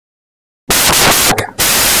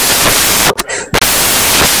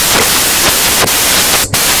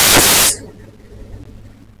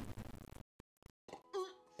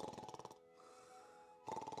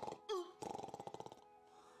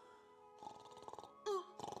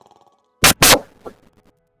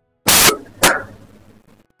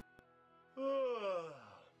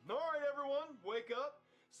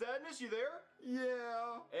Sadness, you there?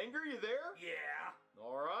 Yeah. Anger, you there? Yeah.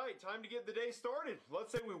 Alright, time to get the day started.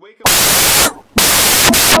 Let's say we wake up.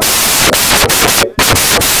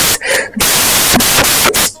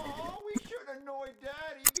 Oh, we should annoy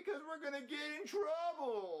Daddy because we're gonna get in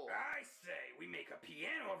trouble. I say we make a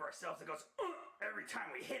piano of ourselves that goes every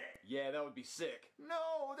time we hit it. Yeah, that would be sick.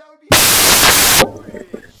 No, that would be.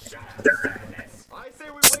 Shut up, Sadness. I say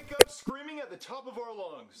we wake up screaming at the top of our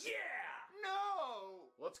lungs. Yeah. No.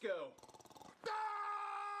 Let's go. Ah!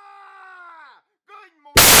 Good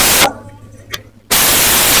morning.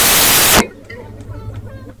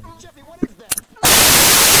 Jeffy, what is that?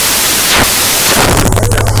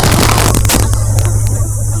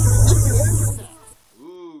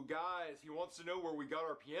 Ooh, guys, he wants to know where we got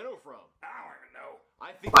our piano from. I don't even know.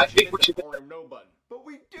 I think we should hit the or no button. But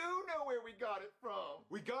we do know where we got it from.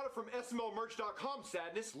 We got it from smlmerch.com,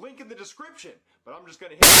 Sadness. Link in the description. But I'm just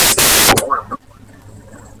gonna hit it.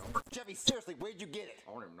 Jeffy, seriously, where'd you get it?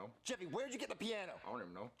 I don't even know. Jeffy, where'd you get the piano? I don't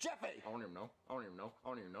even know. Jeffy! I don't even know. I don't even know. I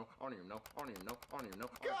don't even know. I don't even know. I don't even know. I don't even know.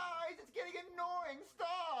 Guys, it's getting annoying.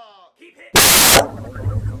 Stop! Keep hitting. I don't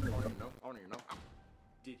even know. I don't even know.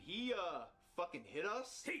 Did he, fucking hit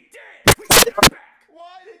us? He did. We got it back.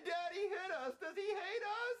 Why did Daddy hit us? Does he hate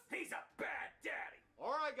us? He's a bad daddy.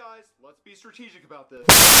 Alright, guys, let's be strategic about this.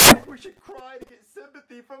 We should cry to get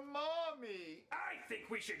sympathy from Mommy. I think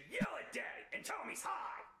we should yell at Daddy and tell him he's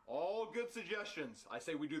high. All good suggestions. I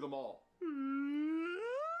say we do them all. Marvin,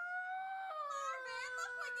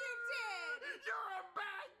 look what you did! You're a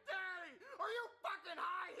bad daddy! Are you fucking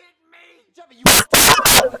high hitting me? Jeffy, you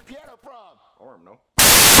where the piano from? I don't know.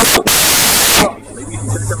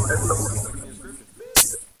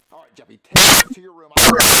 Alright, Jeffy, take it to your room.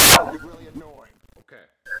 I'm really annoying. Okay.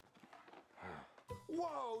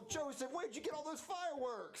 Whoa, Joseph, where'd you get all those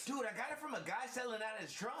fireworks? Dude, I got it from a guy selling out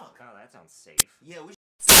his trunk. Oh, that sounds safe. Yeah, we should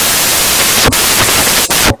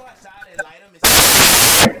go outside and light them.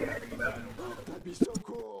 That'd be so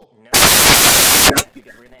cool. No.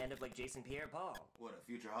 Because we're gonna end up like Jason Pierre-Paul. What, a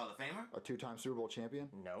future Hall of Famer? A two-time Super Bowl champion?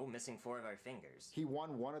 No, missing 4 of our fingers. He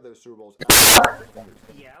won one of those Super Bowls.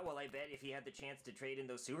 Yeah, well, I bet if he had the chance to trade in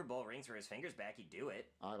those Super Bowl rings for his fingers back, he'd do it.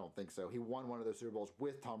 I don't think so. He won one of those Super Bowls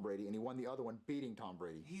with Tom Brady, and he won the other one beating Tom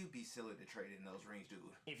Brady. He'd be silly to trade in those rings,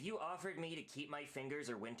 dude. If you offered me to keep my fingers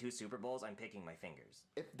or win 2 Super Bowls, I'm picking my fingers.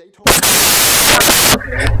 If they told me...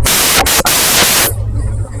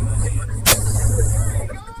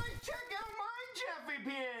 Check out my Jeffy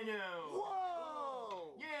piano!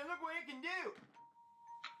 Whoa! Yeah, look what it can do!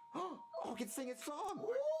 Oh, it can sing its song!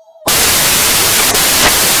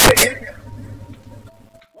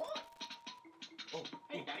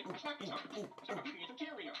 Hey, Daddy, what's that? It's a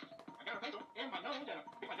Cheerio. I got a pencil in my nose and a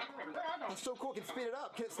big jumper everywhere I go. That's so cool. It can speed it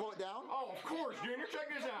up. Can it slow it down? Oh, of course, Junior, check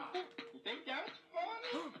this out! You think that's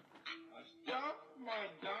funny? I stuffed my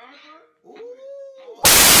diaper.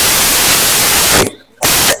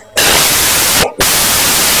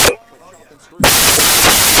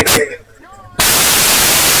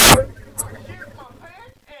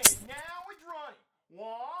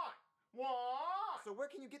 So where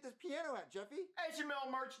can you get this piano at, Jeffy?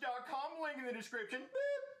 smlmerch.com, link in the description.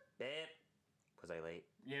 Bip. Was I late?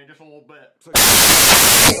 Yeah, just a little bit.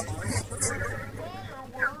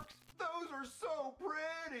 Fireworks! Those are so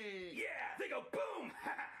pretty! Yeah, they go boom!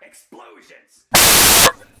 Explosions!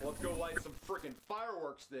 Let's go light some frickin'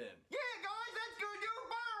 fireworks then. Yeah, guys, let's go do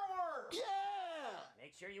fireworks! Yeah!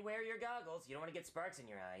 Make sure you wear your goggles. You don't want to get sparks in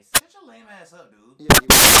your eyes. Shut your lame ass up, dude. Yeah, you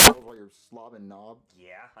wear those while you're slobbing knob.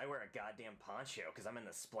 Yeah, I wear a goddamn poncho because I'm in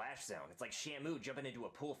the splash zone. It's like Shamu jumping into a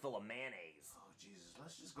pool full of mayonnaise. Oh, Jesus.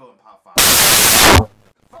 Let's just go and pop fire.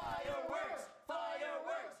 Fireworks!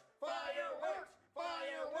 Fireworks! Fireworks!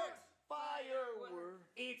 Fireworks! Fireworks!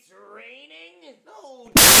 It's raining? No,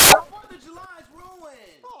 dude. The 4th of July is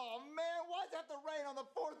ruined. Oh man, why's it have to rain on the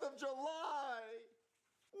 4th of July?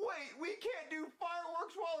 Wait, we can't do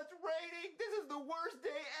fireworks while it's raining? This is the worst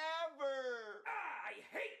day ever! I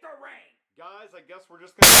hate the rain! Guys, I guess we're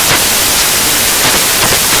just gonna...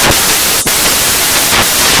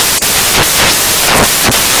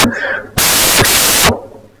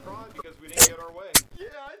 Cry because we didn't get our way.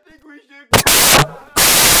 Yeah, I think we should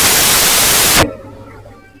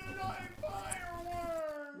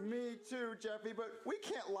fireworks! Me too, Jeffy, but we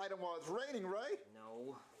can't light them while it's raining, right?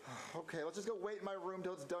 No. Okay, let's just go wait in my room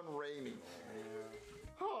till it's done raining.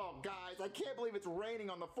 Oh, guys, I can't believe it's raining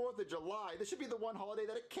on the 4th of July. This should be the one holiday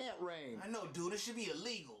that it can't rain. I know, dude. It should be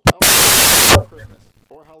illegal. Oh, Christmas,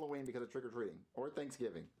 or Halloween because of trick-or-treating, or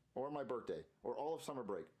Thanksgiving, or my birthday, or all of summer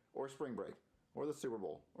break, or spring break, Or the Super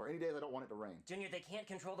Bowl. Or any days I don't want it to rain. Junior, they can't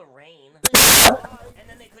control the rain. And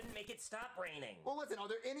then they couldn't make it stop raining. Well, listen, are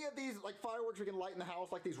there any of these, like, fireworks we can light in the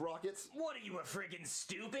house, like these rockets? What are you, a friggin'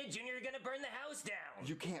 stupid? Junior, you're gonna burn the house down.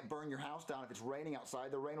 You can't burn your house down if it's raining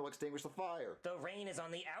outside. The rain will extinguish the fire. The rain is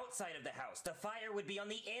on the outside of the house. The fire would be on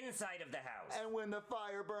the inside of the house. And when the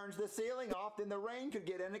fire burns the ceiling off, then the rain could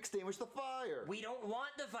get in and extinguish the fire. We don't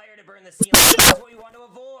want the fire to burn the ceiling. That's what we want to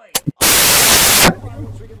avoid.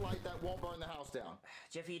 Fireworks we can light that won't burn the house down.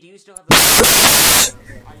 Jeffy, do you still have the...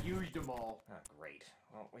 I used them all. Oh, great.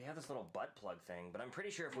 Well, we have this little butt plug thing, but I'm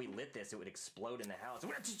pretty sure if we lit this, it would explode in the house.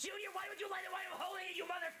 Junior, why would you light it while I'm holding it, you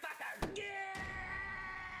motherfucker? Yeah!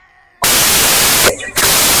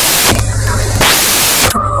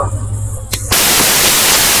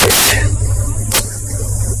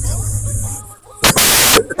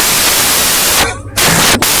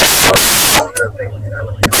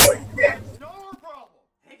 No problem.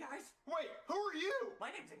 Hey, guys. Wait, who are you?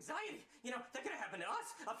 My name's Anxiety. You know, that could have happened to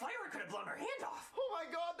us. A firework could have blown our hand off. Oh my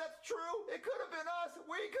God, that's true. It could have been us.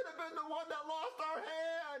 We could have been the one that lost our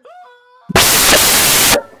hand.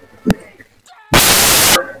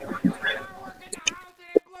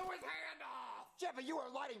 Jeffy, you were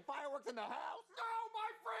lighting fireworks in the house? No, my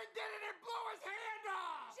friend did it and blew his hand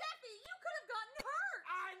off! Jeffy, you could have gotten hurt.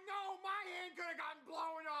 I know my hand could have gotten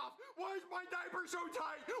blown off! Why is my diaper so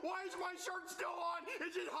tight? Why is my shirt still on?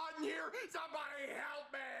 Is it hot in here? Somebody help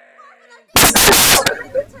me!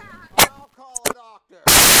 I'll call a doctor.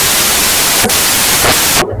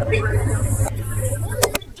 What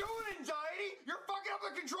are you doing, Anxiety? You're fucking up the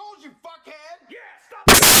controls, you fuckhead. Yeah, stop!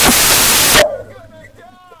 We're gonna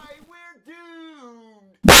die. We're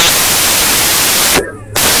doomed.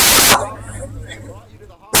 Brought you to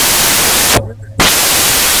the hospital.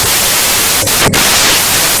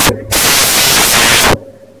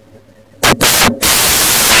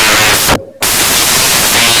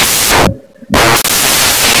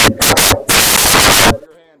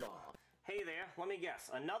 Your hand off. Hey there, let me guess.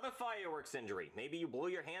 Another fireworks injury. Maybe you blew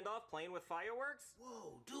your hand off playing with fireworks?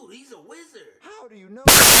 Whoa, dude, he's a wizard! How do you know?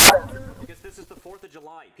 Because this is the 4th of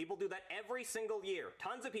July. People do that every single year.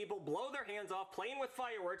 Tons of people blow their hands off playing with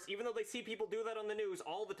fireworks, even though they see people do that on the news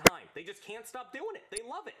all the time. They just can't stop doing it. They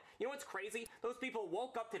love it. You know what's crazy? Those people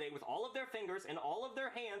woke up today with all of their fingers and all of their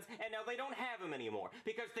hands, and now they don't have them anymore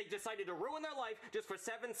because they decided to ruin their life just for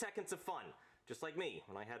 7 seconds of fun. Just like me,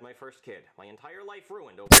 when I had my first kid. My entire life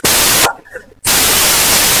ruined over... What's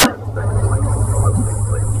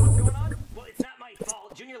going on? Well, it's not my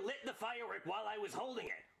fault. Junior lit the firework while I was holding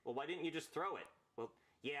it. Well, why didn't you just throw it? Well,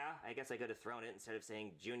 yeah, I guess I could have thrown it instead of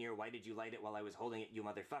saying, Junior, why did you light it while I was holding it, you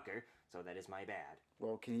motherfucker? So that is my bad.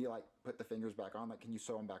 Well, can you, like, put the fingers back on? Like, can you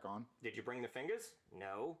sew them back on? Did you bring the fingers?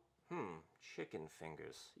 No. Chicken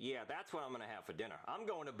fingers. Yeah, that's what I'm gonna have for dinner. I'm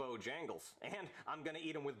going to Bojangles. And I'm gonna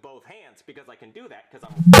eat them with both hands because I can do that because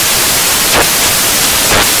I'm...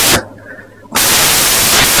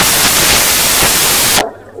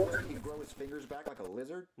 He can grow his fingers back like a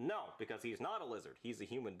lizard? No, because he's not a lizard. He's a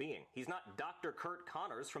human being. He's not Dr. Kurt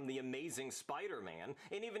Connors from The Amazing Spider-Man.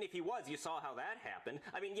 And even if he was, you saw how that happened.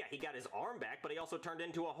 I mean, yeah, he got his arm back, but he also turned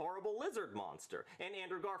into a horrible lizard monster. And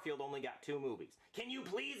Andrew Garfield only got 2 movies. Can you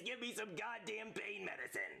please give me some goddamn pain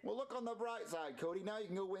medicine? Well, look on the bright side, Cody. Now you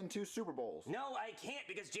can go win 2 Super Bowls. No, I can't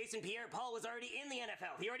because Jason Pierre-Paul was already in the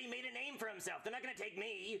NFL. He already made a name for himself. They're not gonna take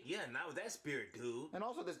me. Yeah, not with that spirit, dude. And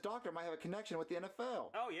also, this doctor might have a connection with the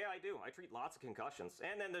NFL. Oh, yeah, I do. I treat lots of concussions.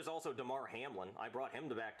 And then there's also DeMar Hamlin. I brought him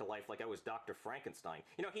back to life like I was Dr. Frankenstein.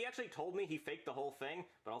 You know, he actually told me he faked the whole thing,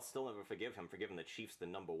 but I'll still never forgive him for giving the Chiefs the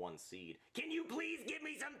 #1 seed. Can you please give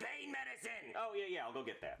me some pain medicine? Oh, yeah, I'll go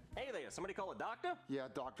get that. Hey there, somebody call a doctor? Yeah,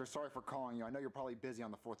 doctor, sorry for calling you. I know you're probably busy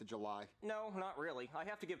on the 4th of July. No, not really. I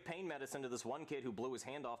have to give pain medicine to this one kid who blew his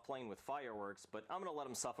hand off playing with fireworks, but I'm gonna let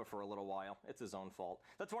him suffer for a little while. It's his own fault.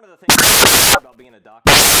 That's one of the things about being a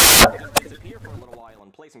doctor. I just disappear for a little while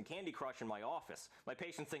and play some Candy Crush in my office. My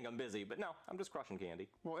patients think I'm busy, but no, I'm just crushing candy.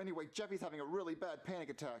 Well, anyway, Jeffy's having a really bad panic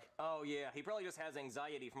attack. Oh yeah, he probably just has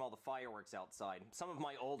anxiety from all the fireworks outside. Some of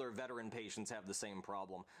my older veteran patients have the same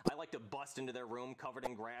problem. I like to bust into their room covered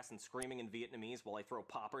in grass and screaming in Vietnamese while I throw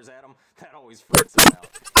poppers at them. That always freaks them out.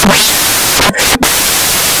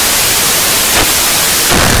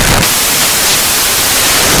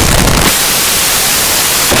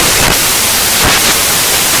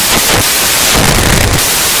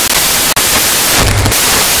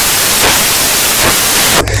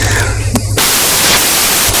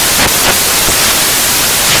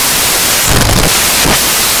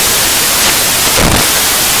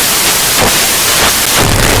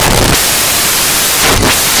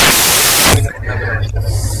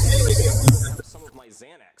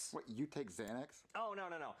 Xanax. What, you take Xanax? Oh, no.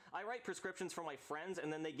 I write prescriptions for my friends,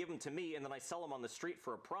 and then they give them to me, and then I sell them on the street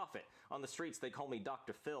for a profit. On the streets, they call me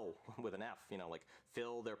Dr. Phil, with an F, like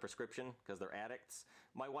fill their prescription, because they're addicts.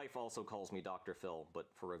 My wife also calls me Dr. Phil, but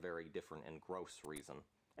for a very different and gross reason.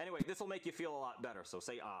 Anyway, this will make you feel a lot better, so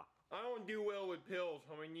say ah. I don't do well with pills.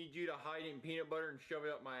 I'm gonna need you to hide it in peanut butter and shove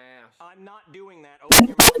it up my ass. I'm not doing that. Open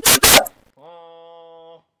your mouth.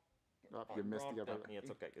 Oh. Oh, you missed the other. Yeah,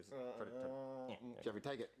 it's okay. Jeffy,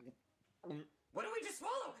 take it. What did we just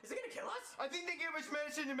swallow? Is it gonna kill us? I think they gave us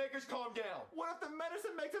medicine to make us calm down. What if the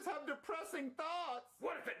medicine makes us have depressing thoughts?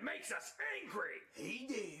 What if it makes us angry? Hey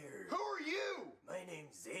there. Who are you? My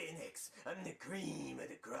name's Xanax. I'm the cream of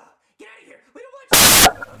the crop. Get out of here. We don't want you.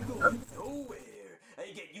 I'm going nowhere.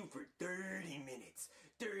 I get you for 30 minutes.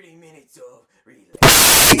 30 minutes of relax.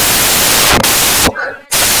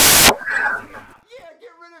 Yeah,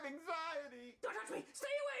 get rid of anxiety. Don't touch me. Stay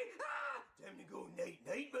away. Ah! Time to go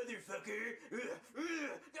night-night, motherfucker.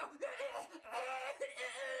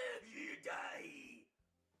 You die.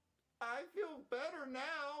 I feel better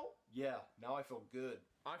now. Yeah, now I feel good.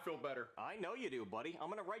 I feel better. I know you do, buddy. I'm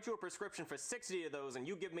gonna write you a prescription for 60 of those, and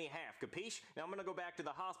you give me half, capiche? Now I'm gonna go back to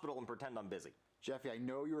the hospital and pretend I'm busy. Jeffy, I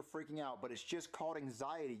know you were freaking out, but it's just called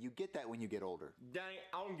anxiety. You get that when you get older. Dang,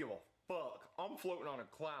 I don't give a fuck. I'm floating on a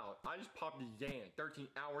cloud. I just popped a Xan. 13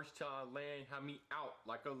 hours till I land, have me out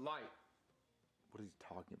like a light. What is he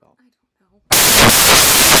talking about? I don't know.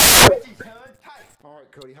 All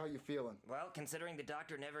right, Cody, how you feeling? Well, considering the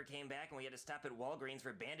doctor never came back and we had to stop at Walgreens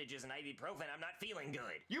for bandages and ibuprofen, I'm not feeling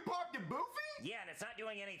good. You popped a boofy? Yeah, and it's not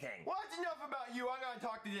doing anything. Well, that's enough about you. I gotta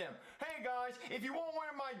talk to them. Hey guys, if you want one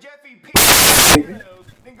of my Jeffy videos,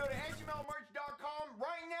 then go to smlmerch.com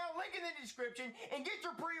right now, link in the description, and get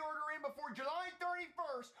your pre-order in before July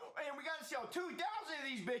 31st. And we gotta sell 2,000 of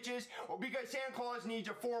these bitches because Santa Claus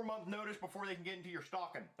needs a 4-month notice before they can get into your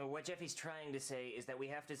stocking. What Jeffy's trying to say is that we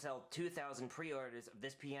have to sell 2,000 pre-orders of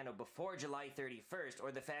this piano before July 31st,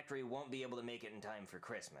 or the factory won't be able to make it in time for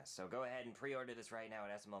Christmas. So go ahead and pre-order this right now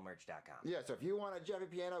at smlmerch.com. Yeah, so if you want a Jeffy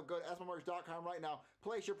piano, go to smlmerch.com right now,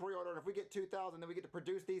 place your pre-order, and if we get 2,000, then we get to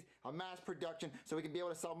produce these, a mass production, so we can be able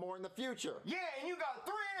to sell more in the future. Yeah, and you got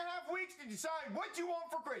 3.5 weeks to decide what you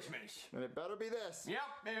want for Christmas. And it better be this. Yep,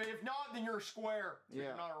 and if not, then you're square. Yeah.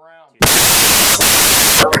 You're not around.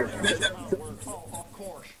 Oh, of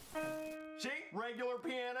course. See? Regular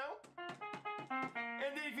piano.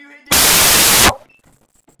 And then if you hit the...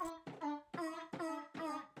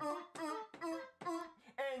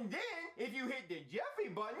 And then, if you hit the Jeffy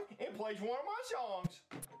button, it plays one of my songs.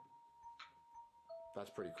 That's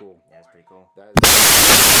pretty cool. That's pretty cool. That is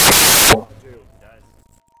too. It does.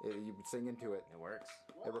 You can sing into it. It works.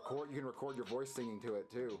 You can record your voice singing to it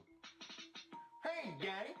too. Hey,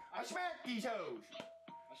 Daddy, I smacked these hoes.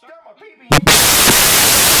 Start my pee-pee.